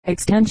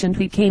extension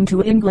he came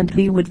to England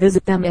he would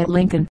visit them at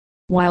Lincoln.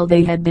 While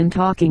they had been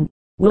talking,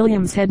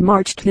 Williams had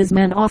marched his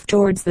men off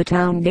towards the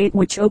town gate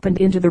which opened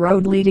into the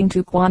road leading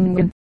to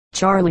Quangan.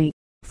 Charlie,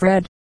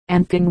 Fred,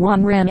 and King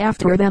One ran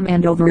after them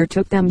and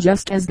overtook them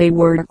just as they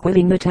were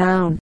quitting the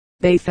town.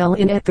 They fell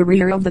in at the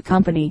rear of the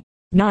company.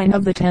 9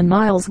 of the 10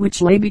 miles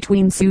which lay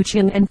between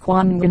Suchian and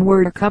Quangan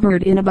were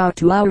covered in about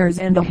 2 hours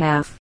and a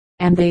half,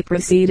 and they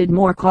proceeded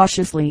more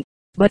cautiously,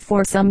 but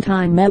for some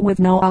time met with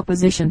no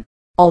opposition,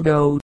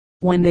 although,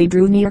 when they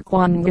drew near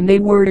Quangan they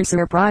were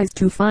surprised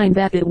to find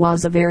that it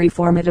was a very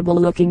formidable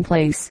looking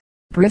place,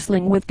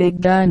 bristling with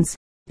big guns.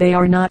 They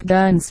are not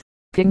guns,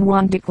 King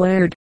One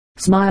declared,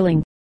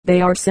 smiling.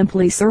 They are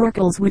simply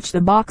circles which the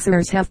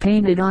Boxers have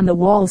painted on the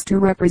walls to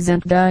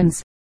represent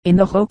guns, in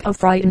the hope of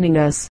frightening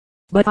us.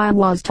 But I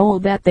was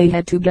told that they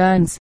had 2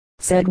 guns,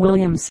 said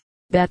Williams.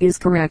 That is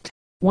correct.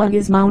 One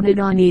is mounted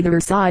on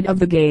either side of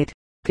the gate.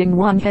 King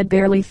One had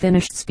barely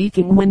finished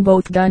speaking when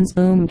both guns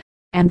boomed,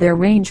 and their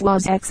range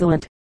was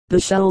excellent. The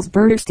shells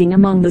bursting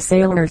among the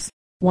sailors.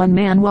 1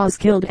 man was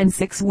killed and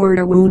 6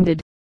 were wounded.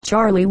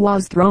 Charlie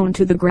was thrown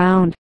to the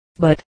ground,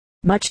 but,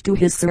 much to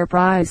his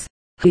surprise,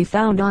 he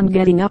found on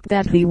getting up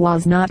that he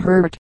was not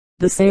hurt.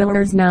 The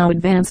sailors now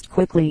advanced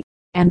quickly,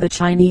 and the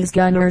Chinese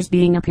gunners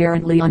being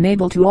apparently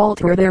unable to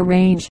alter their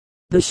range,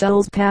 the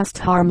shells passed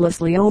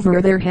harmlessly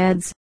over their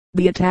heads.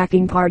 The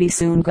attacking party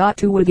soon got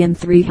to within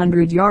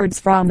 300 yards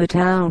from the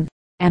town,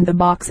 and the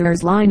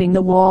Boxers lining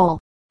the wall,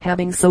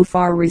 having so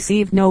far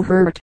received no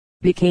hurt,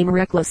 became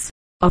reckless.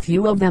 A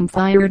few of them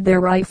fired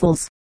their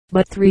rifles,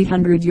 but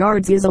 300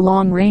 yards is a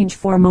long range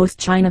for most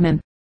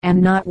Chinamen,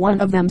 and not one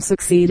of them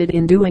succeeded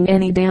in doing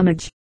any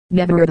damage.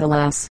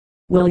 Nevertheless,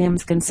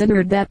 Williams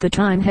considered that the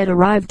time had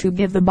arrived to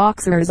give the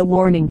Boxers a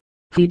warning.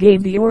 He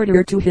gave the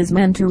order to his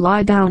men to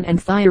lie down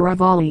and fire a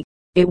volley.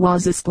 It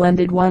was a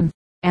splendid one,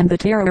 and the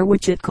terror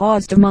which it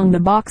caused among the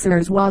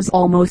Boxers was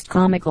almost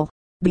comical.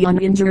 The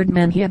uninjured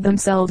men hid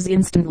themselves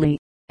instantly,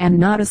 and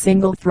not a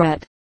single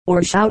threat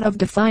or shout of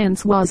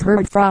defiance was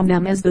heard from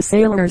them as the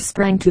sailors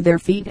sprang to their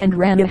feet and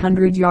ran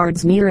 100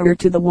 yards nearer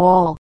to the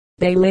wall.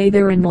 They lay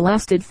there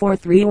unmolested for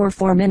 3 or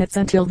 4 minutes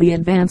until the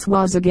advance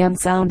was again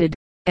sounded.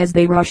 As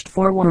they rushed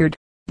forward,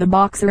 the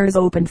Boxers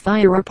opened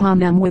fire upon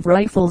them with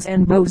rifles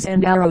and bows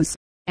and arrows,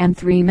 and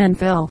 3 men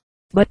fell.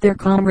 But their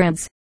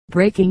comrades,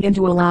 breaking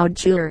into a loud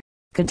cheer,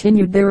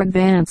 continued their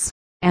advance,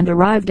 and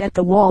arrived at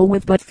the wall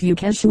with but few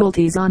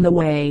casualties on the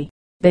way.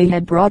 They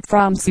had brought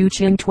from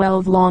Suchian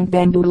 12 long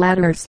bamboo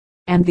ladders,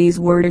 and these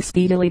were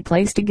speedily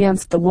placed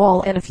against the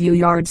wall at a few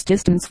yards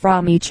distance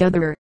from each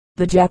other.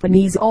 The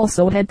Japanese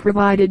also had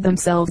provided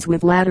themselves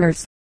with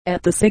ladders.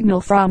 At the signal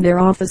from their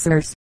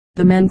officers,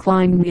 the men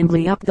climbed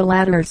nimbly up the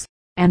ladders,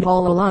 and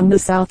all along the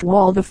south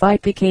wall the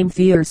fight became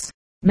fierce.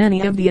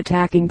 Many of the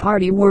attacking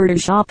party were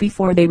shot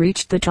before they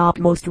reached the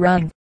topmost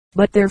rung,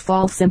 but their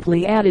fall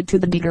simply added to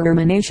the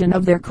determination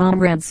of their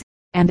comrades,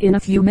 and in a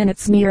few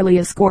minutes nearly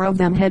a score of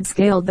them had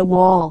scaled the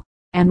wall,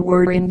 and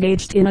were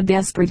engaged in a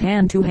desperate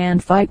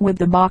hand-to-hand fight with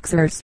the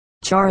Boxers.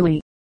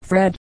 Charlie,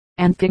 Fred,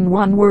 and King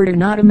One were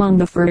not among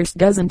the first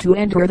dozen to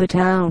enter the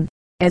town,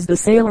 as the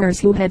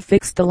sailors who had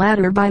fixed the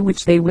ladder by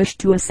which they wished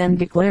to ascend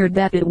declared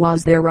that it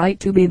was their right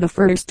to be the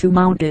first to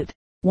mount it.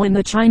 When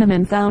the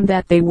Chinamen found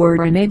that they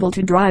were unable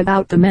to drive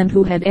out the men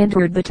who had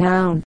entered the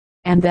town,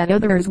 and that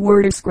others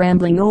were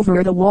scrambling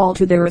over the wall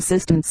to their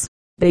assistance,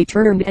 they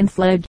turned and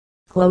fled,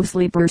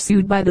 closely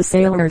pursued by the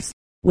sailors.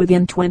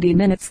 Within 20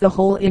 minutes the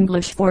whole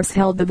English force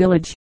held the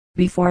village.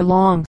 Before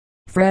long,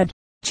 Fred,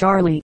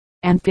 Charlie,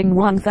 and King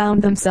One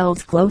found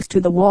themselves close to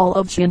the wall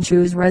of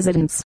Chinchu's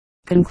residence.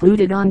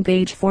 Concluded on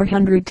page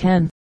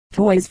 410.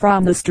 Toys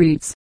from the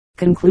streets.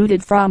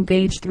 Concluded from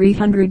page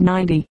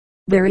 390.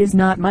 There is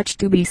not much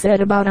to be said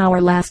about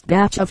our last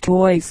batch of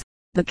toys.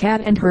 The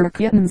cat and her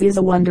kittens is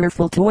a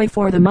wonderful toy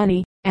for the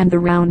money, and the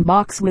round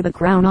box with a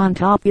crown on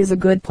top is a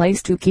good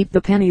place to keep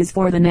the pennies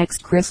for the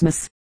next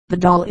Christmas. The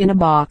doll in a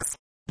box,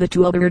 the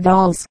 2 other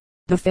dolls,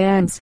 the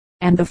fans,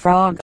 and the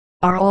frog,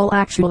 are all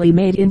actually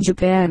made in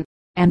Japan,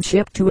 and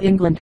shipped to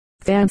England.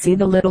 Fancy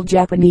the little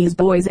Japanese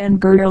boys and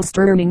girls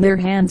turning their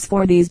hands,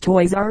 for these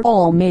toys are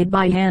all made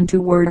by hand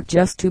to work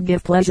just to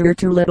give pleasure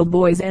to little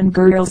boys and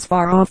girls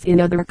far off in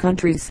other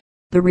countries.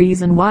 The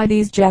reason why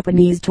these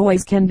Japanese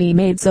toys can be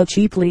made so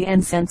cheaply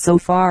and sent so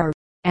far,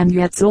 and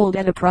yet sold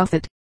at a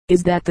profit,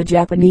 is that the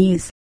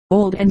Japanese,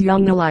 old and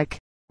young alike,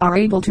 are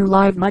able to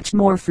live much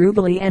more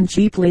frugally and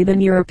cheaply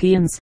than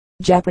Europeans.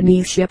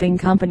 Japanese shipping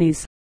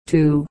companies,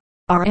 too,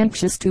 are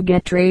anxious to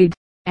get trade,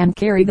 and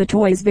carry the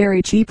toys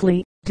very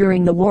cheaply.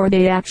 During the war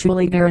they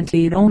actually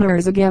guaranteed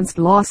owners against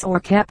loss or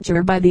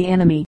capture by the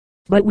enemy.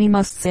 But we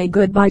must say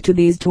goodbye to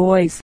these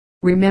toys.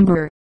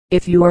 Remember,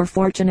 if you are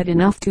fortunate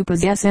enough to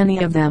possess any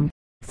of them,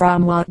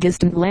 from what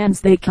distant lands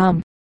they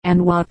come,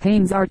 and what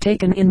pains are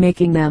taken in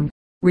making them.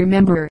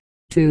 Remember,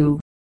 too,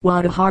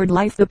 what a hard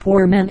life the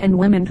poor men and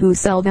women who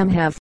sell them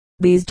have.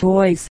 These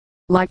toys,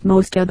 like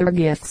most other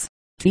gifts,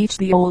 teach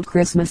the old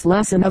Christmas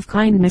lesson of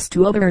kindness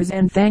to others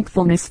and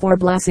thankfulness for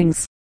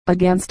blessings.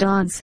 Against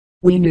odds,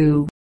 we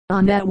knew,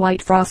 on that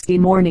white frosty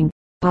morning,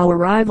 our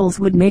rivals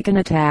would make an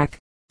attack.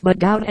 But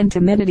doubt and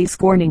timidity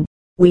scorning,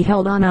 we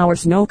held on our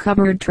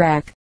snow-covered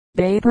track.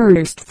 They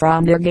burst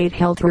from their gate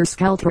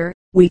helter-skelter.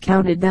 We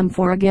counted them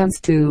 4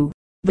 against 2.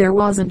 There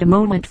wasn't a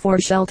moment for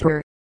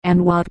shelter,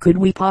 and what could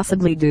we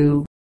possibly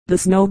do? The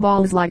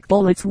snowballs like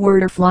bullets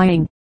were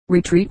flying.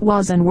 Retreat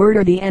was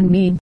unworthy and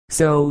mean,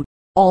 so,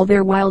 all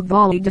their wild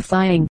volley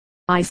defying,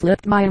 I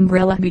slipped my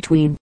umbrella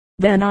between.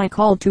 Then I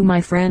called to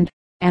my friend,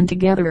 and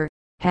together,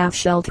 half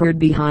sheltered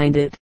behind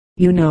it,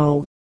 you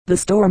know, the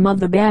storm of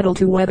the battle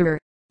to weather,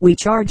 we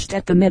charged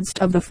at the midst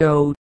of the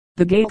foe.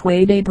 The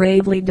gateway they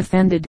bravely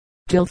defended,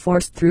 till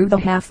forced through the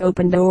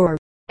half-open door,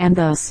 and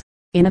thus,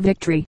 in a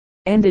victory,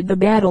 ended the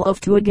battle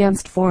of 2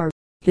 against 4.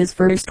 His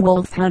first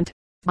wolf hunt,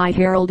 by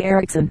Harold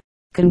Erickson,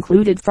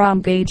 concluded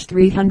from page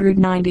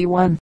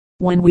 391.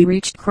 When we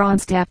reached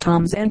Kronstadt,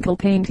 Tom's ankle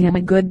pained him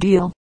a good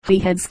deal. He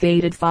had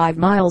skated 5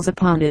 miles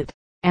upon it,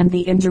 and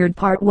the injured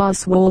part was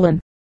swollen.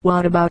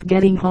 What about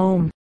getting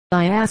home?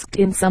 I asked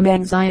in some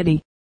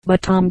anxiety,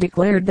 but Tom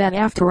declared that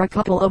after a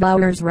couple of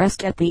hours'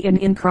 rest at the inn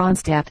in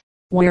Kronstadt,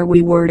 where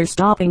we were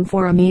stopping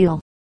for a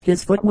meal,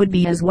 his foot would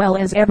be as well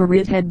as ever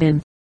it had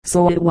been.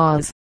 So it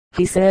was,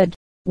 he said,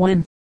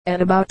 when,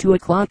 at about 2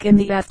 o'clock in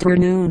the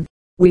afternoon,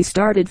 we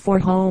started for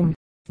home.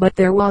 But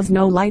there was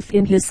no life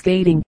in his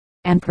skating,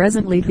 and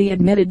presently he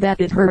admitted that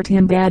it hurt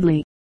him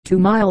badly. 2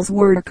 miles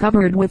were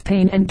covered with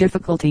pain and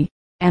difficulty,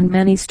 and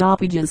many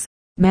stoppages.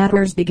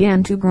 Matters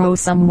began to grow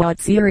somewhat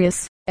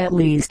serious, at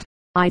least,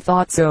 I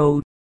thought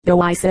so,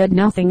 though I said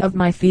nothing of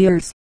my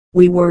fears.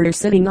 We were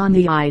sitting on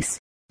the ice,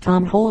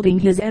 Tom holding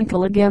his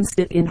ankle against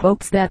it in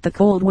hopes that the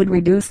cold would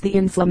reduce the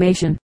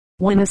inflammation,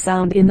 when a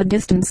sound in the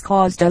distance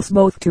caused us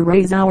both to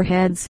raise our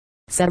heads.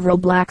 Several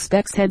black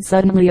specks had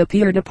suddenly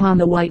appeared upon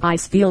the white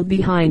ice field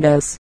behind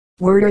us.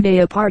 Were they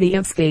a party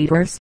of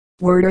skaters?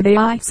 Were they,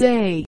 I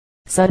say?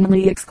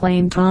 Suddenly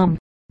exclaimed Tom.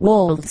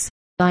 Wolves.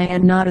 I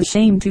am not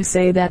ashamed to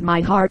say that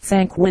my heart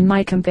sank when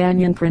my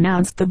companion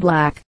pronounced the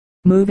black,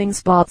 moving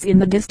spots in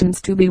the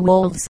distance to be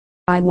wolves.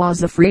 I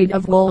was afraid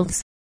of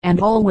wolves,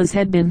 and always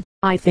had been.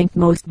 I think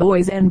most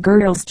boys and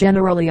girls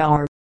generally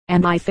are,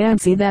 and I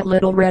fancy that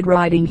Little Red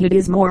Riding Hood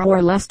is more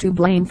or less to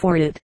blame for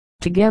it,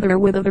 together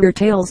with other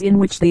tales in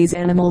which these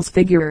animals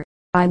figure.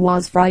 I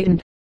was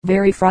frightened,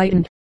 very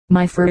frightened.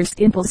 My first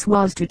impulse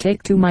was to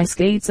take to my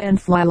skates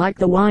and fly like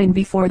the wind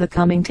before the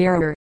coming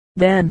terror.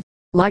 Then,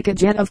 like a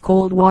jet of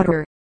cold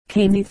water,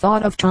 came the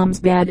thought of Tom's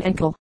bad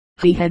ankle.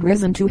 He had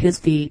risen to his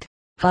feet,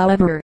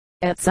 however,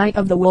 at sight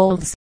of the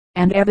wolves,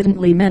 and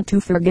evidently meant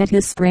to forget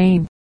his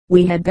sprain.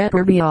 We had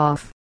better be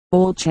off,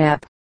 old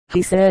chap,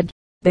 he said.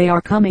 They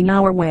are coming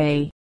our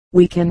way.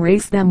 We can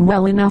race them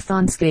well enough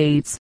on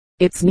skates.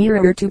 It's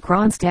nearer to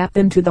Kronstadt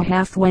than to the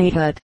halfway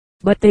hut,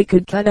 but they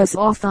could cut us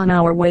off on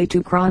our way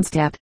to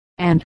Kronstadt,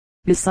 and,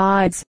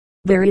 besides,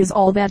 there is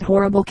all that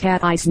horrible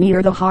cat ice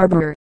near the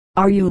harbor.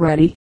 Are you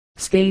ready?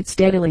 Skate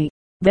steadily.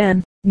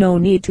 Then, no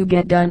need to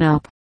get done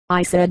up.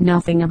 I said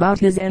nothing about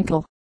his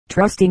ankle,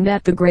 trusting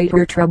that the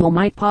greater trouble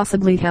might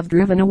possibly have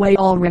driven away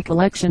all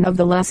recollection of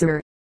the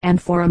lesser,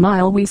 and for a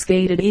mile we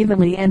skated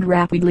evenly and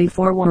rapidly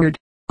forward.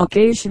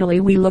 Occasionally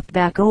we looked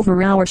back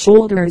over our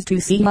shoulders to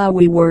see how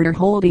we were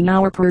holding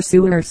our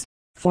pursuers,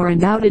 for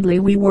undoubtedly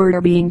we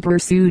were being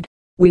pursued.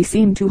 We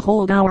seemed to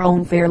hold our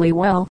own fairly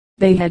well.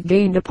 They had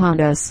gained upon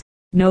us,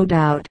 no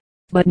doubt,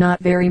 but not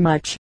very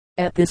much.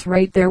 At this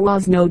rate there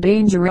was no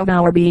danger of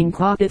our being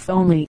caught if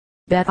only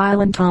that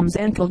island Tom's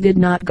ankle did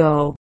not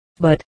go.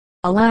 But,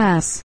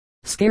 alas,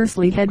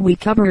 scarcely had we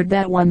covered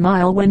that 1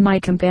 mile when my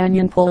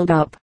companion pulled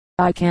up.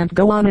 I can't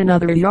go on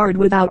another yard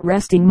without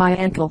resting my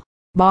ankle,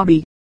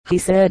 Bobby, he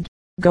said.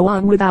 Go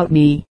on without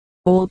me,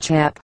 old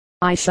chap.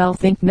 I shall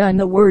think none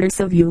the worse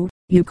of you.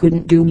 You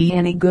couldn't do me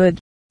any good,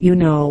 you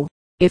know,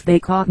 if they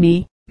caught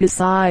me.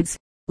 Besides,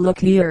 look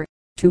here.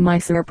 To my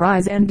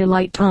surprise and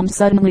delight, Tom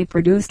suddenly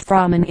produced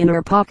from an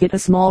inner pocket a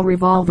small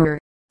revolver.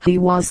 He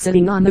was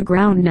sitting on the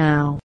ground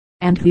now,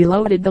 and he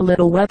loaded the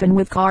little weapon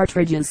with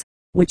cartridges,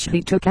 which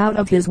he took out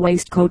of his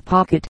waistcoat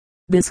pocket.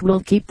 This will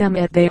keep them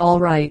at bay all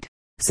right.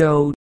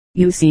 So,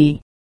 you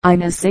see,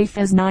 I'm as safe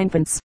as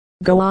ninepence.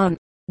 Go on,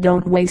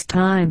 don't waste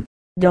time.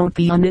 Don't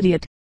be an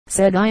idiot,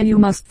 said I. You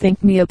must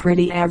think me a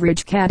pretty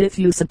average cat if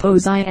you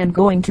suppose I am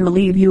going to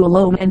leave you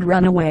alone and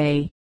run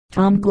away.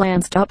 Tom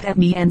glanced up at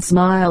me and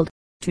smiled.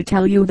 To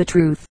tell you the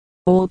truth,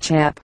 old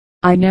chap,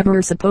 I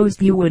never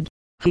supposed you would,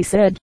 he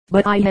said,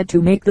 but I had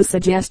to make the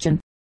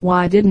suggestion.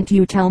 Why didn't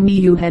you tell me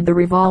you had the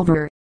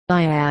revolver?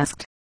 I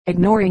asked,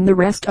 ignoring the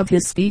rest of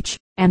his speech.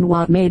 And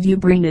what made you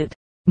bring it?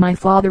 My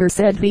father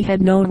said he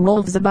had known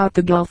wolves about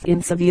the Gulf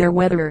in severe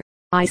weather.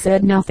 I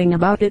said nothing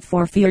about it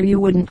for fear you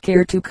wouldn't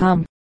care to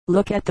come.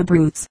 Look at the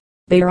brutes.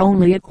 They're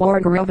only a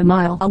quarter of a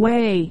mile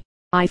away.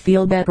 I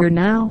feel better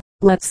now.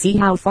 Let's see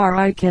how far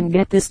I can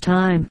get this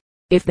time.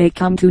 If they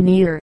come too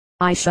near,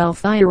 I shall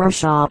fire a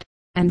shot.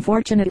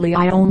 Unfortunately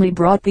I only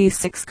brought these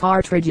 6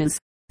 cartridges,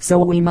 so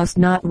we must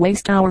not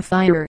waste our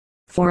fire.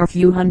 For a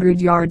few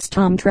hundred yards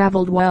Tom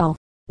traveled well.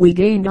 We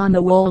gained on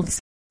the wolves,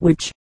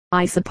 which,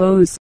 I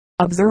suppose,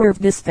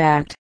 observed this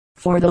fact,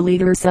 for the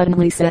leader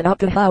suddenly set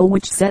up a howl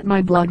which set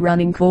my blood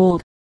running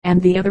cold,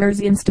 and the others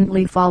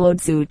instantly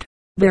followed suit.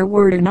 There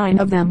were 9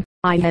 of them.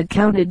 I had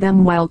counted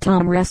them while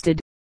Tom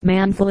rested.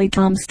 Manfully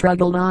Tom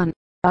struggled on.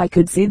 I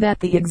could see that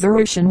the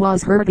exertion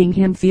was hurting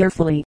him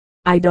fearfully.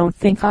 I don't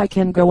think I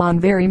can go on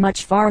very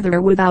much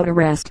farther without a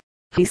rest,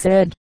 he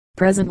said,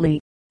 presently.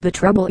 The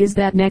trouble is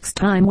that next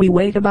time we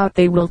wait about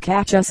they will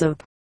catch us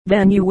up.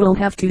 Then you will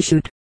have to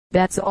shoot.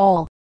 That's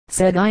all,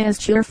 said I as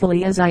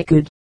cheerfully as I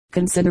could,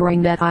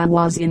 considering that I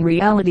was in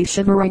reality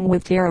shivering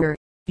with terror.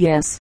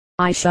 Yes,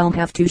 I shall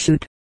have to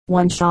shoot.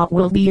 1 shot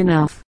will be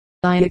enough,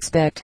 I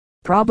expect.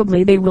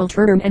 Probably they will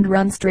turn and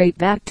run straight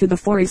back to the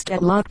forest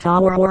at Loch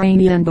Tower or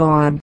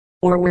Anienbaum,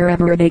 or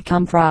wherever they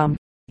come from.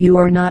 You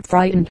are not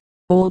frightened,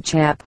 old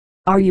chap,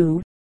 are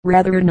you?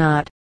 Rather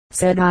not,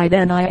 said I.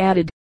 Then I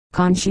added,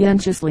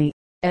 conscientiously,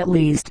 at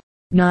least,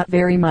 not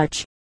very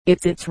much.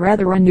 It's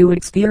rather a new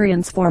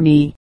experience for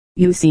me.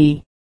 You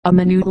see. A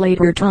minute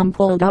later Tom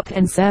pulled up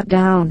and sat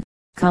down.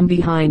 Come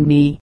behind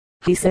me,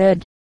 he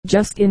said,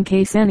 just in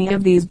case any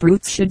of these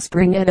brutes should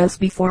spring at us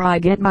before I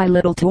get my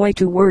little toy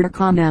to work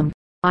on them.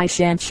 I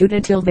shan't shoot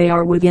until they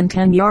are within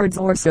 10 yards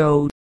or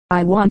so.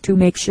 I want to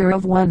make sure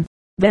of one.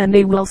 Then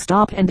they will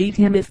stop and eat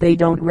him if they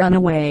don't run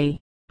away.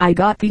 I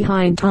got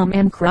behind Tom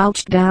and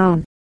crouched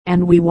down,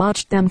 and we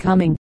watched them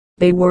coming.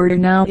 They were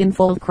now in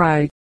full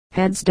cry,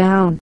 heads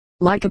down,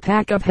 like a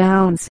pack of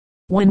hounds.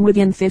 When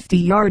within 50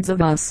 yards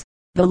of us,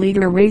 the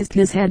leader raised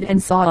his head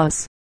and saw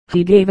us.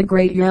 He gave a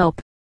great yelp,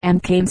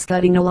 and came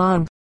scudding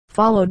along,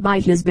 followed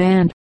by his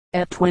band.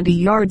 At 20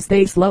 yards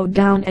they slowed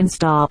down and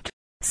stopped,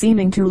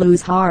 seeming to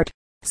lose heart.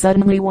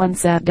 Suddenly one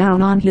sat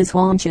down on his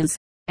haunches,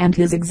 and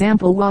his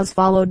example was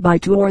followed by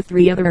 2 or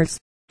 3 others.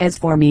 As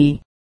for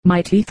me,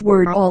 my teeth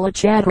were all a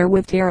chatter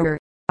with terror.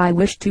 I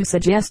wished to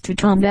suggest to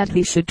Tom that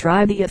he should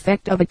try the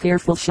effect of a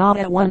careful shot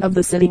at one of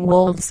the sitting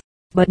wolves,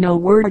 but no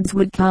words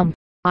would come.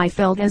 I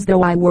felt as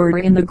though I were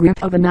in the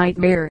grip of a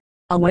nightmare,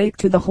 awake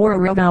to the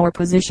horror of our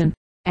position,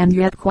 and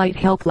yet quite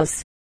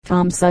helpless.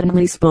 Tom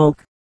suddenly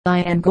spoke. I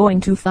am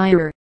going to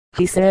fire,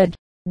 he said.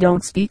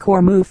 Don't speak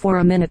or move for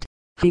a minute.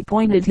 He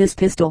pointed his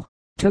pistol,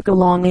 took a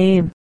long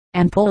aim,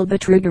 and pulled the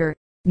trigger.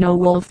 No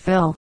wolf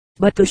fell,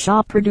 but the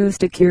shot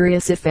produced a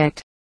curious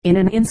effect. In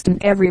an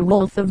instant every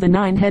wolf of the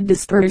 9 had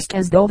dispersed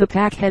as though the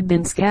pack had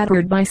been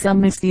scattered by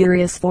some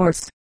mysterious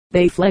force.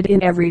 They fled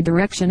in every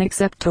direction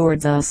except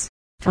towards us.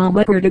 Tom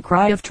uttered a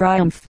cry of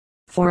triumph.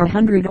 For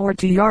 100 or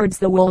 2 yards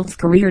the wolves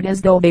careered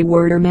as though they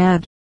were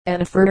mad.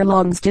 At a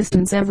furlong's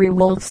distance every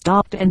wolf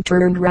stopped and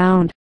turned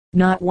round.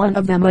 Not one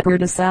of them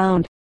uttered a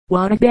sound.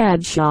 What a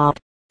bad shot,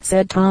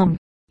 said Tom.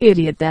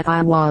 Idiot that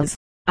I was.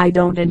 I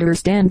don't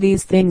understand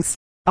these things.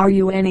 Are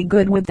you any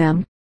good with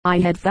them? I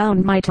had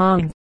found my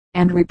tongue,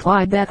 and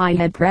replied that I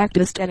had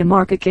practiced at a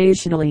mark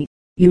occasionally.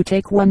 You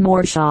take one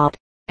more shot,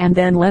 and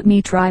then let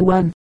me try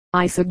one,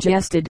 I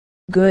suggested.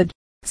 Good,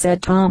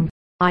 said Tom.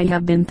 I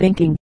have been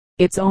thinking.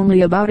 It's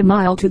only about a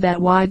mile to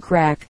that wide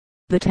crack,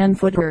 the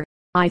 10-footer.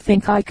 I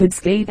think I could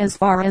skate as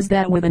far as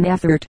that with an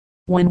effort.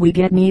 When we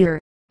get near,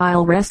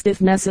 I'll rest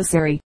if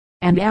necessary,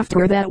 and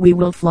after that we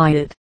will fly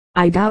it.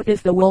 I doubt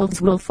if the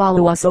wolves will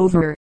follow us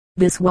over.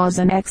 This was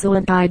an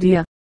excellent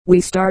idea. We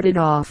started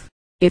off.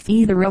 If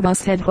either of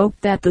us had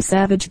hoped that the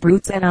savage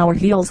brutes at our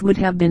heels would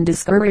have been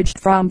discouraged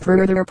from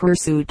further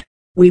pursuit,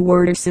 we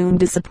were soon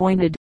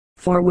disappointed,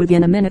 for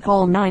within a minute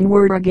all 9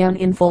 were again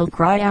in full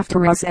cry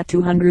after us at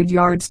 200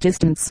 yards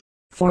distance.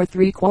 For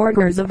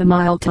 3/4 of a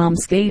mile Tom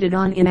skated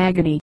on in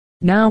agony.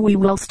 Now we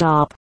will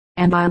stop,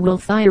 and I will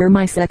fire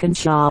my second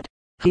shot,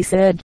 he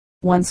said.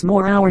 Once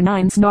more our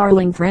 9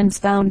 snarling friends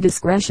found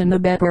discretion the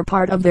better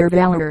part of their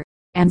valor,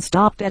 and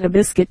stopped at a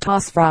biscuit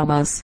toss from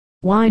us,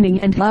 whining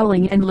and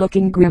howling and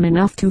looking grim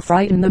enough to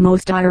frighten the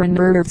most iron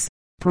nerves.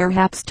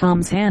 Perhaps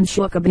Tom's hand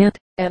shook a bit.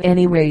 At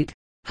any rate,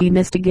 he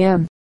missed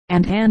again,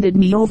 and handed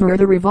me over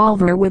the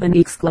revolver with an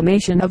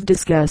exclamation of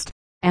disgust.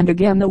 And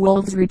again the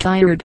wolves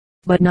retired,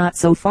 but not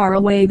so far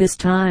away this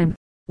time.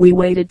 We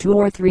waited 2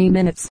 or 3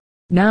 minutes.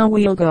 Now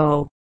we'll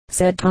go,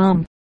 said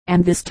Tom,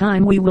 and this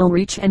time we will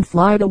reach and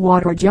fly the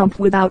water jump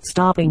without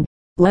stopping.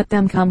 Let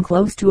them come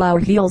close to our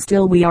heels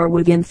till we are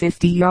within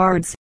 50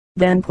 yards.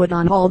 Then put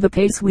on all the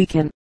pace we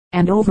can,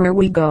 and over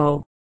we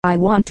go. I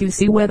want to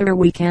see whether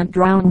we can't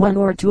drown 1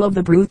 or 2 of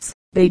the brutes.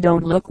 They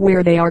don't look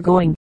where they are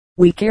going.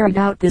 We carried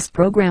out this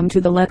program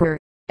to the letter.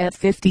 At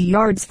 50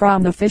 yards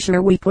from the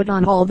fissure we put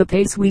on all the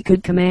pace we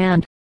could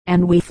command,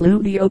 and we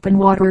flew the open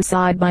water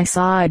side by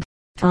side,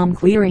 Tom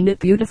clearing it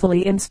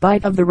beautifully in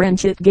spite of the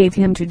wrench it gave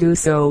him to do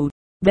so.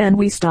 Then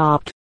we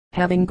stopped,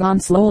 having gone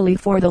slowly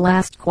for the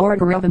last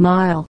 1/4 of a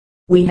mile.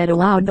 We had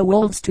allowed the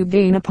wolves to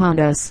gain upon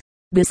us.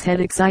 This had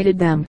excited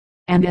them,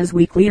 and as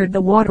we cleared the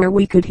water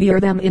we could hear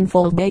them in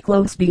full bay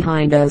close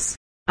behind us.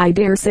 I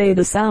dare say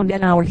the sound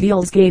at our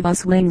heels gave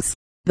us wings.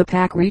 The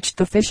pack reached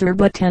the fissure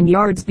but 10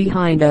 yards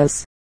behind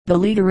us. The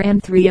leader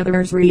and 3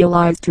 others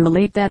realized too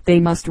late that they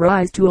must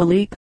rise to a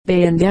leap.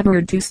 They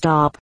endeavored to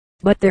stop,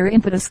 but their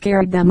impetus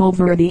carried them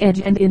over the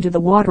edge and into the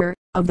water.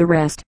 Of the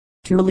rest,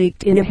 2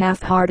 leaped in a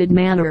half-hearted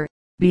manner,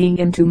 being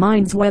in 2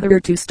 minds whether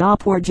to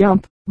stop or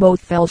jump.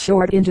 Both fell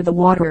short into the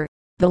water.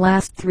 The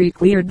last three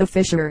cleared the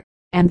fissure,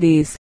 and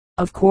these,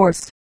 of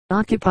course,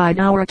 occupied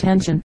our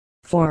attention,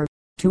 for,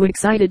 too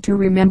excited to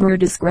remember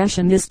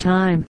discretion this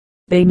time,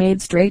 they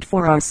made straight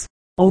for us,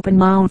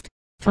 open-mouthed.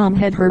 Tom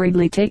had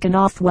hurriedly taken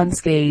off one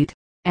skate,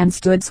 and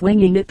stood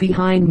swinging it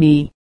behind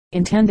me,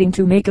 intending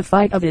to make a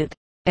fight of it.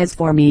 As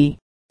for me,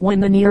 when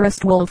the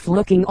nearest wolf,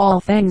 looking all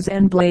fangs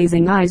and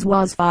blazing eyes,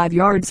 was 5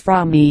 yards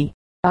from me,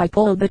 I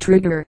pulled the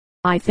trigger.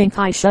 I think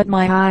I shut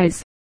my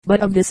eyes, but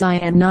of this I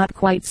am not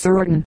quite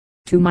certain.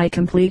 To my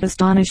complete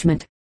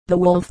astonishment, the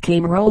wolf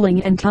came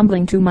rolling and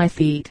tumbling to my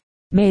feet,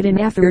 made an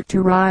effort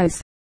to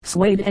rise,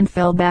 swayed and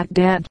fell back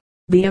dead.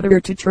 The other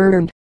two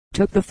turned,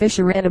 took the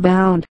fissure at a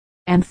bound,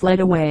 and fled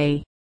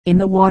away. In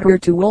the water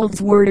 2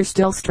 wolves were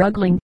still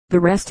struggling. The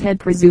rest had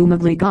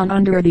presumably gone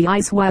under the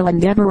ice while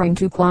endeavoring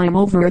to climb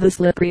over the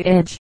slippery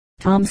edge.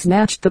 Tom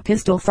snatched the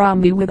pistol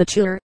from me with a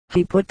cheer.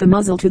 He put the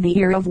muzzle to the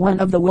ear of one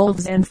of the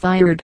wolves and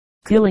fired,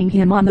 killing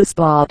him on the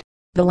spot.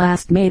 The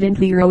last made an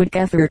heroic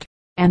effort,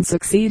 and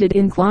succeeded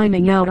in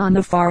climbing out on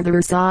the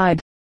farther side.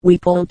 We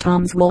pulled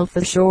Tom's wolf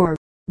ashore.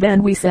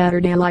 Then we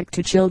Saturday like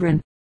to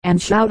children, and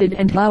shouted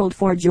and howled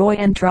for joy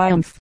and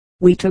triumph.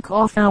 We took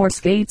off our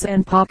skates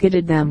and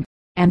pocketed them,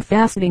 and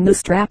fastening the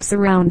straps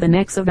around the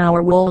necks of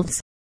our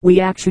wolves, we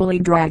actually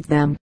dragged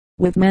them,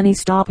 with many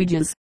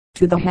stoppages,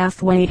 to the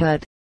halfway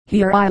hut.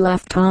 Here I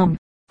left Tom,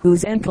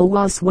 whose ankle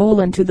was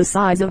swollen to the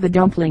size of a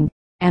dumpling,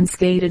 and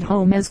skated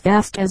home as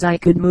fast as I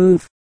could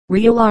move,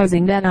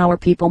 realizing that our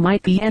people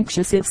might be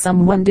anxious if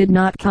someone did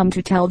not come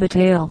to tell the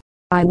tale.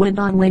 I went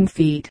on winged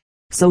feet.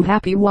 So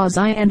happy was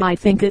I, and I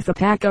think if a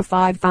pack of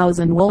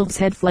 5,000 wolves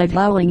had fled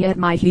howling at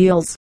my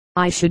heels,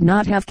 I should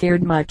not have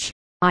cared much.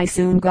 I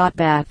soon got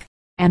back,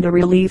 and a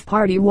relief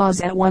party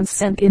was at once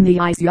sent in the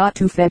ice yacht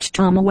to fetch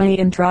Tom away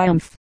in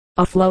triumph.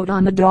 Afloat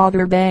on the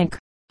Dogger Bank,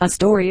 a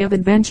story of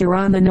adventure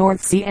on the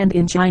North Sea and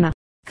in China,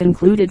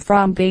 concluded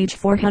from page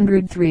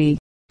 403,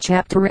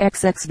 chapter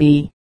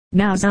XXV.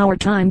 Now's our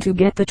time to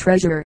get the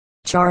treasure,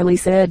 Charlie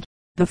said.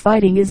 The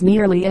fighting is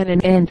nearly at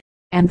an end,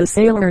 and the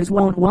sailors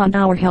won't want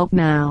our help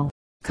now.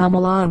 Come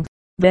along,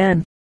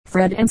 then,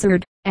 Fred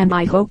answered, and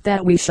I hope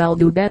that we shall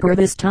do better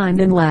this time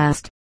than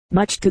last.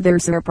 Much to their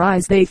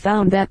surprise they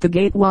found that the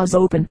gate was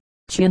open.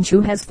 Chin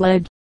Chu has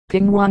fled,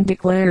 Ping Wan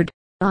declared,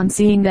 on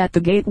seeing that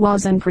the gate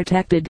was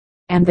unprotected,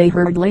 and they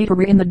heard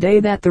later in the day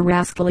that the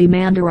rascally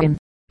Mandarin,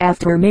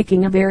 after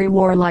making a very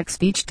warlike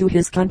speech to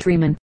his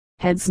countrymen,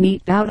 had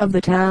sneaked out of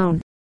the town,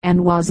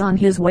 and was on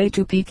his way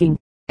to Peking.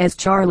 As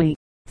Charlie,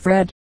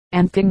 Fred,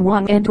 and Ping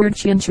Wan entered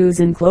Chin Chu's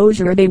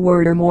enclosure they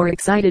were more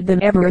excited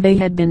than ever they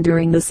had been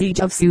during the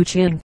siege of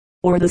Suqing,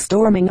 or the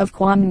storming of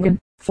Kuangan,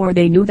 for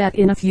they knew that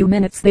in a few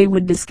minutes they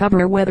would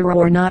discover whether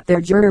or not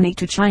their journey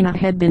to China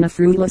had been a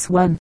fruitless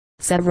one.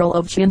 Several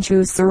of Chin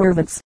Chu's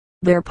servants,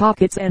 their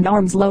pockets and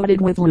arms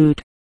loaded with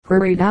loot,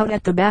 hurried out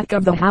at the back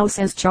of the house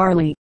as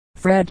Charlie,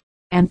 Fred,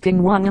 and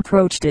Ping Wan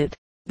approached it.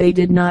 They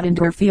did not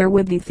interfere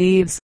with the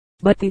thieves,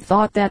 but the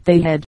thought that they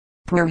had,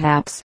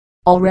 perhaps,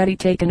 already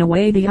taken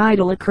away the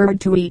idol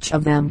occurred to each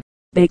of them.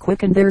 They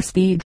quickened their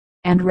speed,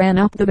 and ran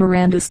up the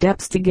veranda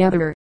steps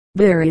together.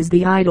 There is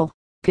the idol,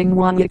 Ping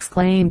Wan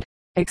exclaimed,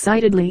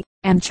 excitedly,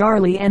 and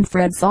Charlie and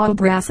Fred saw a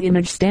brass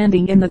image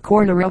standing in the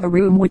corner of a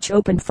room which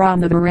opened from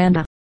the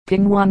veranda.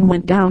 Ping Wan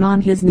went down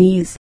on his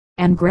knees,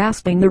 and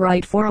grasping the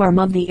right forearm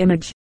of the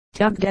image,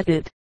 tugged at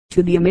it.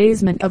 To the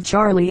amazement of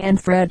Charlie and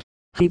Fred,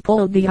 he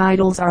pulled the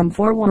idol's arm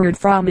forward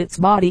from its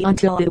body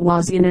until it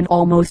was in an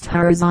almost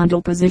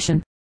horizontal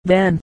position.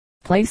 Then,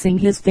 placing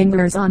his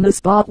fingers on the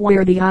spot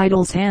where the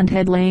idol's hand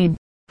had lain,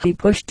 he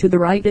pushed to the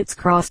right its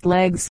crossed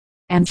legs,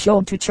 and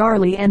showed to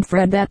Charlie and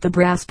Fred that the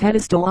brass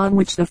pedestal on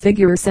which the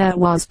figure sat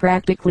was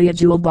practically a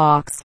jewel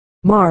box.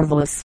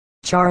 Marvelous,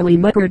 Charlie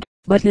muttered,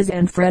 but his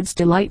and Fred's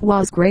delight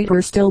was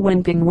greater still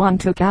when Ping Wan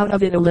took out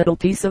of it a little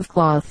piece of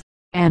cloth,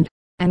 and,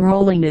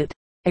 unrolling it,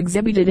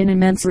 exhibited an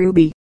immense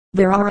ruby.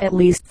 There are at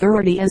least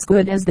 30 as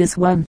good as this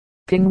one,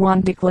 Ping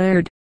Wan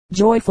declared,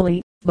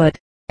 joyfully, but,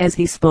 as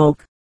he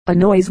spoke, a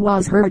noise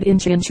was heard in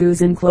Chin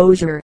Chu's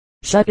enclosure.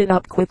 Shut it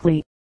up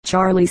quickly,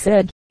 Charlie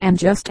said, and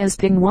just as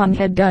Ping Wan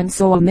had done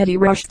so a middy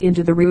rushed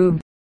into the room,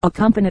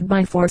 accompanied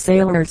by 4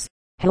 sailors.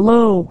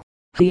 Hello,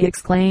 he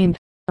exclaimed,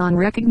 on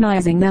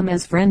recognizing them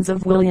as friends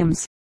of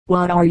William's.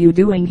 What are you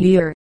doing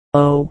here?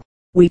 Oh,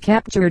 we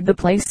captured the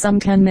place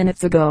some 10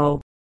 minutes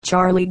ago,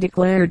 Charlie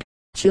declared,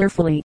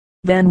 cheerfully.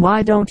 Then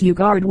why don't you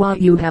guard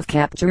what you have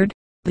captured?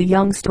 The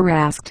youngster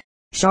asked,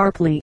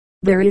 sharply.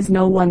 There is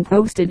no one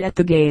posted at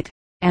the gate,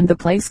 and the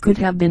place could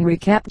have been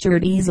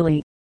recaptured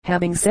easily.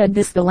 Having said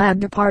this the lad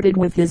departed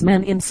with his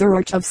men in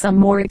search of some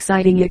more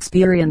exciting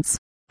experience.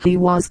 He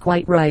was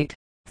quite right,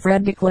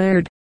 Fred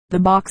declared. The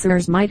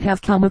Boxers might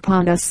have come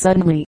upon us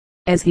suddenly,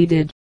 as he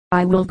did.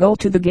 I will go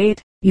to the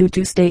gate, you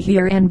two stay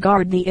here and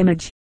guard the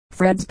image.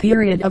 Fred's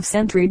period of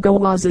sentry go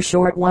was a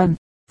short one,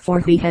 for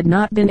he had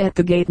not been at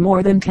the gate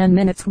more than 10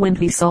 minutes when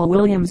he saw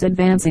Williams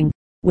advancing,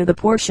 with a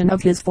portion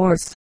of his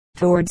force,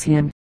 towards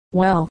him.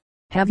 Well,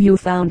 have you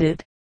found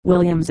it?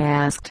 Williams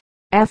asked,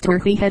 after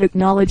he had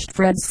acknowledged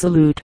Fred's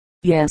salute.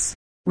 Yes,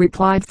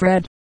 replied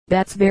Fred,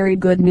 That's very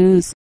good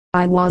news.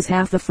 I was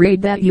half afraid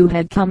that you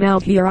had come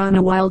out here on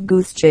a wild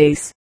goose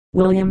chase.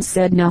 Williams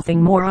said nothing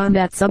more on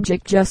that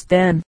subject just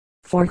then,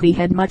 for he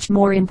had much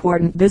more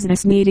important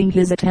business needing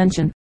his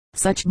attention.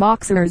 Such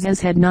boxers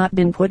as had not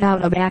been put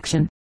out of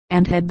action,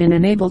 and had been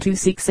unable to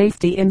seek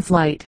safety in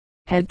flight,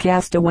 had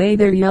cast away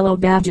their yellow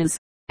badges,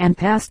 and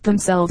passed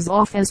themselves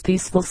off as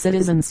peaceful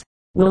citizens.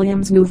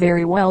 Williams knew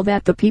very well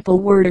that the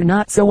people were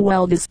not so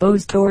well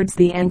disposed towards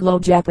the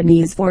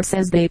Anglo-Japanese force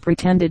as they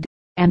pretended,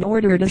 and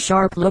ordered a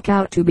sharp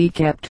lookout to be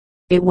kept.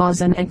 It was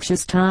an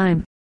anxious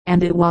time,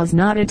 and it was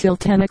not until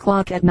 10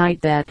 o'clock at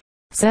night that,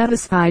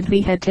 satisfied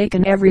he had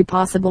taken every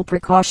possible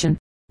precaution,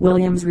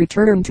 Williams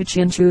returned to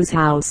Chinchu's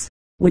house,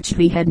 which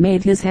he had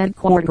made his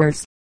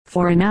headquarters,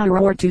 for an hour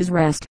or two's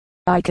rest.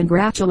 I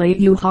congratulate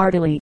you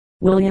heartily,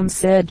 Williams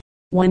said,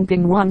 when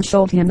Ping Wan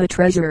showed him the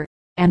treasure.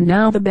 And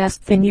now the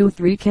best thing you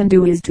three can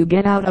do is to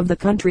get out of the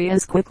country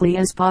as quickly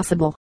as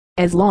possible.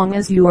 As long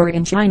as you are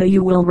in China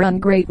you will run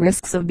great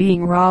risks of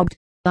being robbed.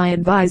 I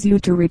advise you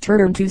to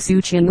return to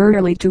Suchin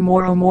early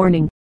tomorrow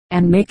morning,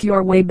 and make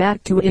your way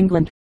back to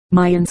England.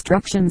 My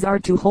instructions are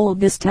to hold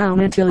this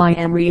town until I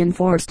am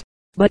reinforced,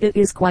 but it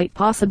is quite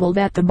possible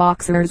that the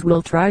Boxers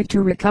will try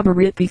to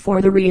recover it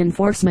before the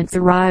reinforcements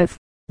arrive.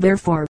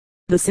 Therefore,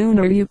 the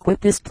sooner you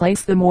quit this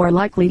place the more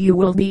likely you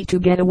will be to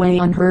get away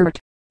unhurt.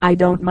 I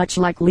don't much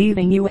like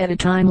leaving you at a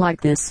time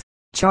like this,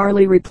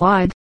 Charlie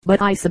replied,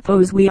 but I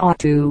suppose we ought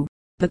to.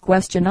 The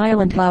question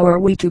island, how are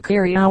we to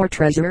carry our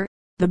treasure?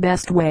 The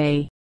best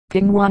way,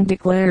 Ping Wan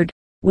declared,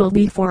 will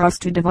be for us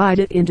to divide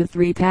it into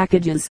 3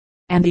 packages,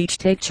 and each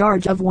take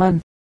charge of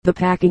one. The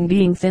packing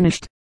being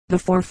finished, the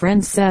 4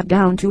 friends sat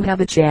down to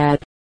have a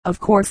chat. Of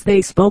course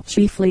they spoke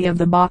chiefly of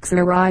the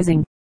Boxer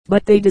rising,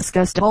 but they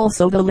discussed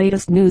also the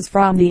latest news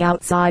from the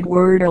outside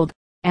world,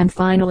 and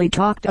finally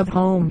talked of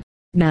home.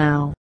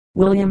 Now,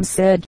 Williams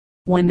said,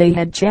 when they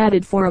had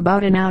chatted for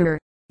about an hour,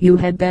 you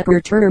had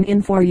better turn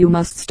in, for you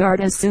must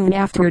start as soon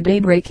after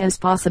daybreak as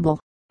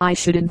possible. I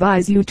should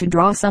advise you to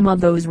draw some of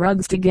those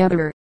rugs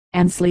together,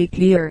 and sleep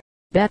here.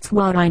 That's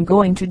what I'm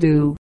going to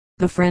do.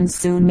 The friends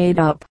soon made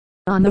up,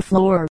 on the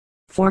floor,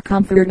 4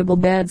 comfortable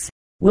beds.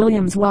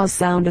 Williams was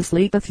sound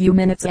asleep a few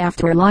minutes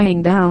after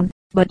lying down,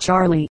 but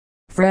Charlie,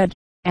 Fred,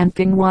 and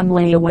Ping Wan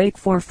lay awake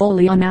for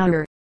fully an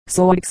hour.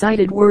 So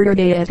excited were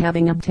they at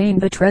having obtained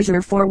the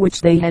treasure for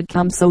which they had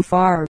come so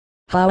far.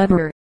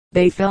 However,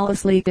 they fell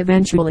asleep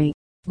eventually,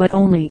 but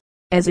only,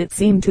 as it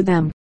seemed to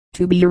them,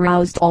 to be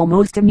aroused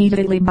almost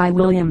immediately by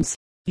Williams.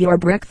 Your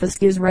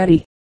breakfast is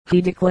ready, he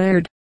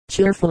declared,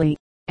 cheerfully,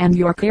 and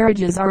your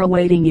carriages are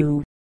awaiting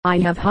you. I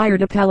have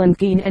hired a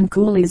palanquin and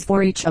coolies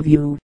for each of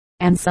you,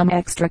 and some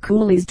extra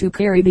coolies to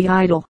carry the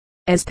idol,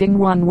 as Ping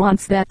Wan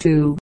wants that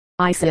too.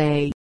 I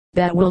say,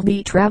 that will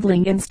be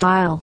traveling in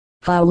style.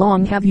 How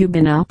long have you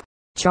been up?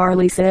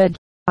 Charlie said.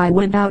 I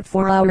went out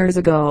 4 hours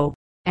ago,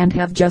 and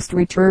have just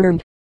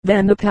returned.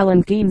 Then the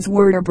palanquins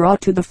were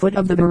brought to the foot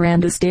of the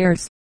veranda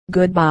stairs.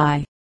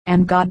 Goodbye,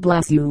 and God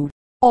bless you,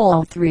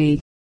 all 3,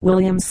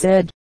 Williams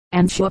said,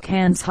 and shook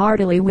hands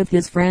heartily with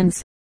his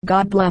friends.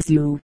 God bless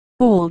you,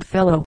 old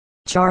fellow,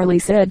 Charlie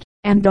said,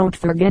 and don't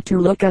forget to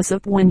look us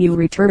up when you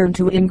return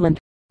to England.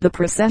 The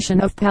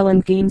procession of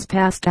palanquins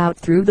passed out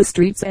through the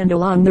streets and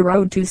along the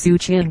road to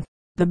Suchin.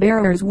 The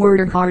bearers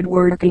were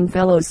hard-working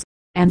fellows,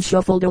 and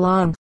shuffled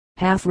along,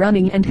 half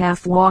running and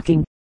half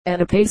walking,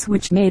 at a pace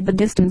which made the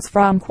distance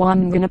from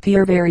Kwangan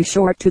appear very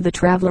short to the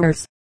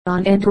travelers.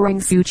 On entering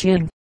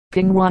Suchin,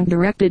 Ping Wan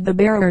directed the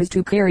bearers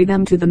to carry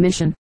them to the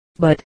mission,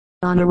 but,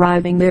 on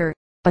arriving there,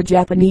 a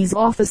Japanese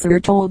officer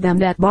told them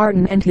that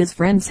Barton and his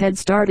friends had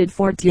started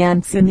for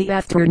Tientsin the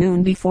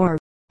afternoon before.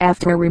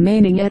 After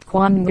remaining at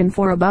Kwangan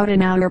for about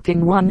an hour,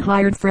 Ping Wan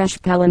hired fresh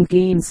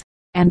palanquins,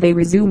 and they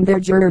resumed their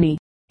journey.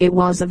 It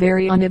was a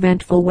very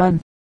uneventful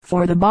one,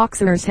 for the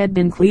Boxers had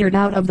been cleared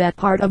out of that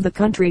part of the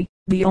country,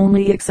 the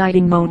only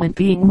exciting moment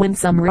being when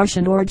some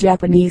Russian or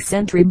Japanese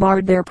sentry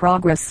barred their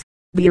progress.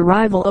 The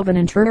arrival of an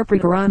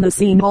interpreter on the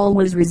scene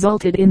always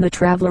resulted in the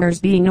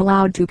travelers being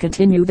allowed to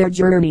continue their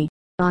journey.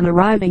 On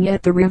arriving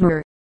at the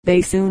river,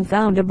 they soon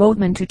found a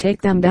boatman to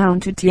take them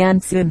down to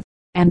Tientsin,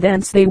 and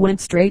thence they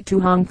went straight to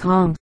Hong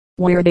Kong,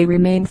 where they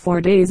remained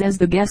 4 days as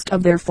the guest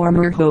of their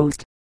former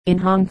host. In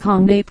Hong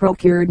Kong they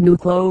procured new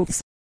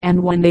clothes,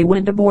 and when they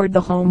went aboard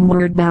the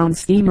homeward bound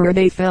steamer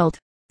they felt,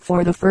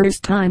 for the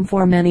first time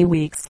for many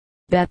weeks,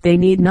 that they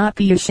need not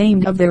be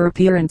ashamed of their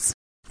appearance.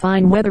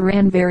 Fine weather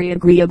and very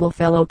agreeable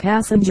fellow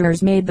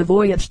passengers made the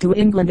voyage to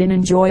England an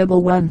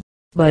enjoyable one.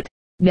 But,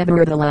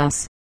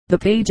 nevertheless, the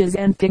Pages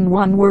and Ping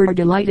Wan were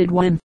delighted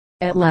when,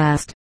 at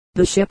last,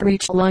 the ship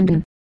reached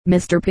London.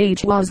 Mr.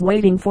 Page was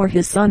waiting for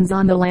his sons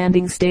on the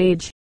landing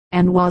stage,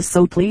 and was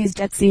so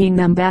pleased at seeing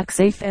them back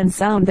safe and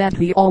sound that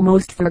he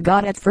almost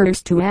forgot at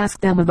first to ask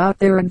them about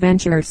their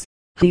adventures.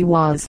 He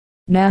was,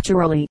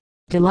 naturally,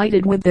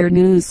 delighted with their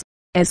news.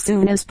 As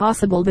soon as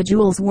possible the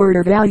jewels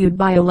were valued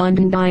by a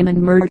London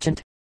diamond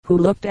merchant, who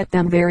looked at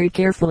them very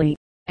carefully,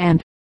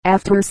 and,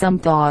 after some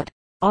thought,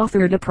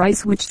 offered a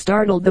price which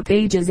startled the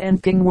Pages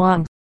and Ping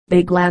Wan.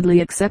 They gladly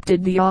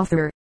accepted the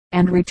offer,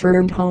 and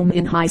returned home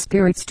in high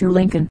spirits to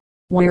Lincoln,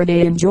 where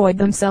they enjoyed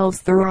themselves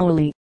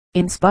thoroughly.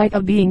 In spite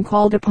of being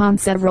called upon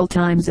several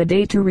times a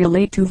day to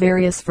relate to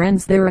various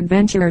friends their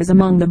adventures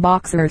among the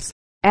Boxers,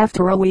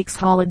 after a week's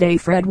holiday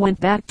Fred went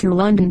back to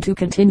London to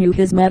continue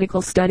his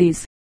medical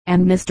studies,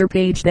 and Mr.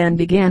 Page then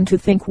began to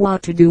think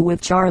what to do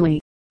with Charlie.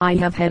 "I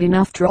have had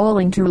enough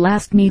trawling to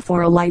last me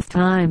for a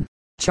lifetime,"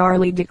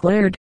 Charlie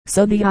declared,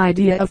 so the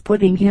idea of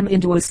putting him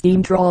into a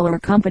steam trawler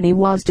company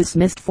was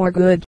dismissed for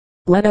good.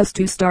 "Let us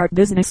two start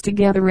business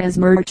together as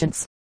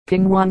merchants,"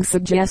 King Wang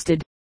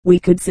suggested. "We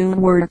could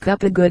soon work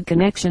up a good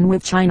connection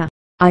with China,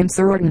 I'm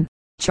certain."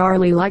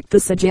 Charlie liked the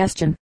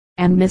suggestion,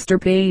 and Mr.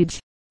 Page,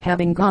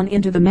 having gone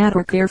into the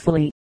matter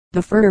carefully,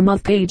 the firm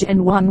of Page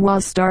and Wang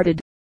was started,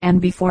 and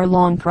before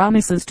long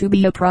promises to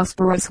be a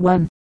prosperous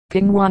one.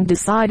 King Wang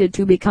decided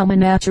to become a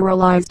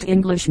naturalized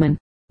Englishman.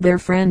 Their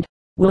friend,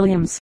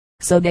 Williams,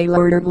 so they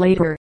learned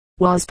later,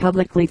 was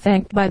publicly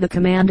thanked by the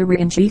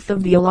Commander-in-Chief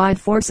of the Allied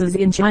forces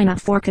in China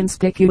for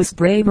conspicuous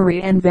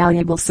bravery and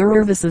valuable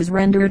services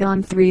rendered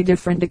on 3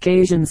 different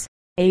occasions.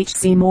 H.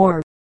 C.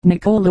 Moore,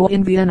 Niccolo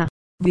in Vienna.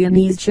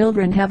 Viennese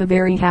children have a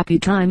very happy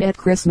time at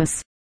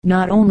Christmas.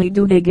 Not only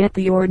do they get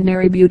the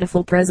ordinary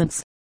beautiful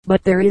presents,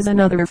 but there is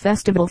another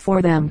festival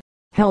for them,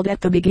 held at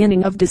the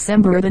beginning of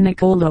December, the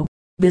Niccolo.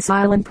 This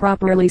island,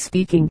 properly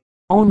speaking,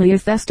 only a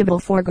festival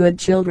for good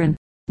children.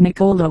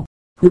 Niccolo,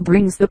 who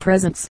brings the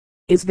presents,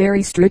 is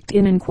very strict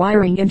in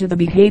inquiring into the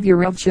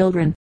behavior of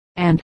children,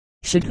 and,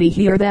 should he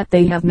hear that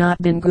they have not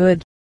been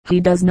good, he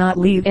does not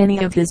leave any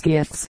of his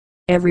gifts.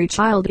 Every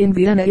child in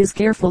Vienna is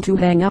careful to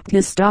hang up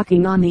his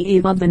stocking on the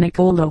eve of the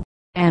Niccolo,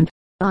 and,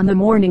 on the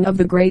morning of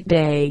the great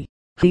day,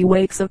 he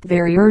wakes up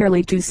very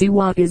early to see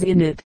what is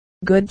in it.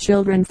 Good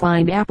children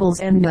find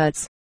apples and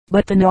nuts,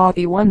 but the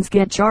naughty ones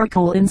get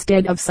charcoal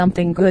instead of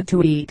something good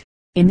to eat.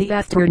 In the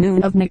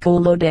afternoon of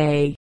Niccolo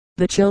Day,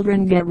 the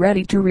children get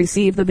ready to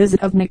receive the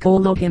visit of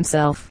Niccolo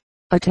himself.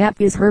 A tap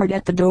is heard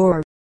at the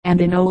door,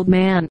 and an old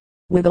man,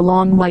 with a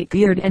long white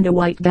beard and a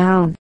white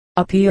gown,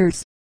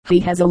 appears. He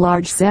has a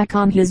large sack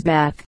on his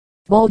back,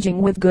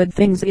 bulging with good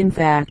things. In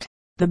fact,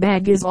 the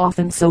bag is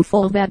often so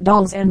full that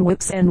dolls and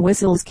whips and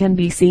whistles can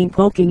be seen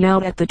poking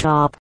out at the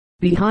top.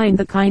 Behind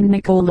the kind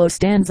Niccolo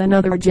stands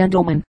another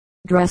gentleman,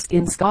 dressed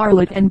in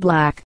scarlet and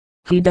black.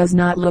 He does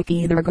not look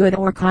either good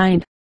or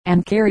kind,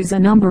 and carries a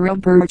number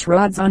of birch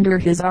rods under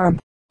his arm.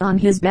 On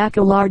his back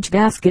a large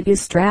basket is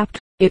strapped.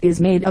 It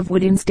is made of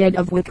wood instead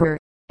of wicker,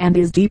 and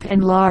is deep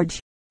and large.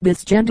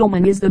 This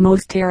gentleman is the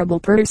most terrible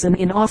person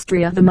in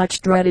Austria, the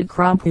much dreaded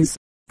Krampus.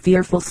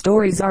 Fearful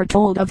stories are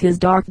told of his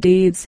dark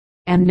deeds,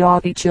 and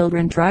naughty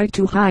children try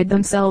to hide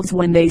themselves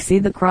when they see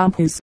the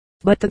Krampus.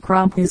 But the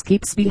Krampus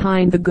keeps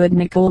behind the good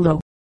Niccolo,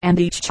 and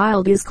each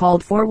child is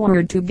called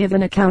forward to give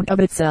an account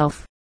of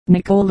itself.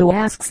 Niccolo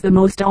asks the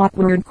most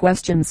awkward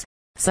questions,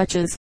 such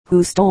as,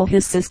 who stole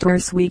his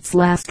sister's sweets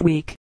last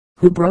week?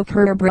 Who broke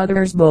her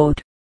brother's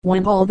boat?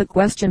 When all the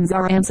questions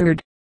are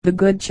answered, the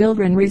good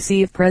children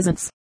receive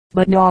presents,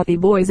 but naughty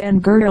boys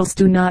and girls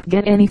do not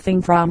get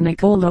anything from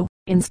Niccolo.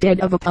 Instead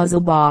of a puzzle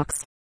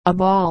box, a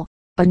ball,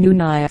 a new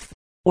knife,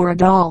 or a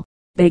doll,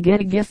 they get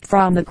a gift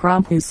from the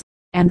Krampus,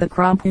 and the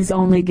Krampus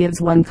only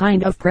gives one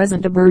kind of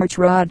present, a birch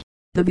rod.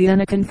 The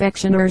Vienna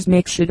confectioners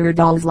make sugar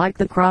dolls like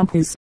the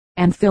Krampus,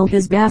 and fill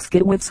his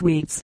basket with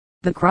sweets.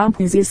 The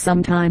Krampus is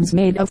sometimes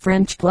made of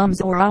French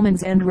plums or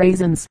almonds and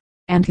raisins,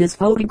 and his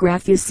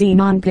photograph is seen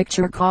on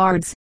picture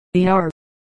cards. The R.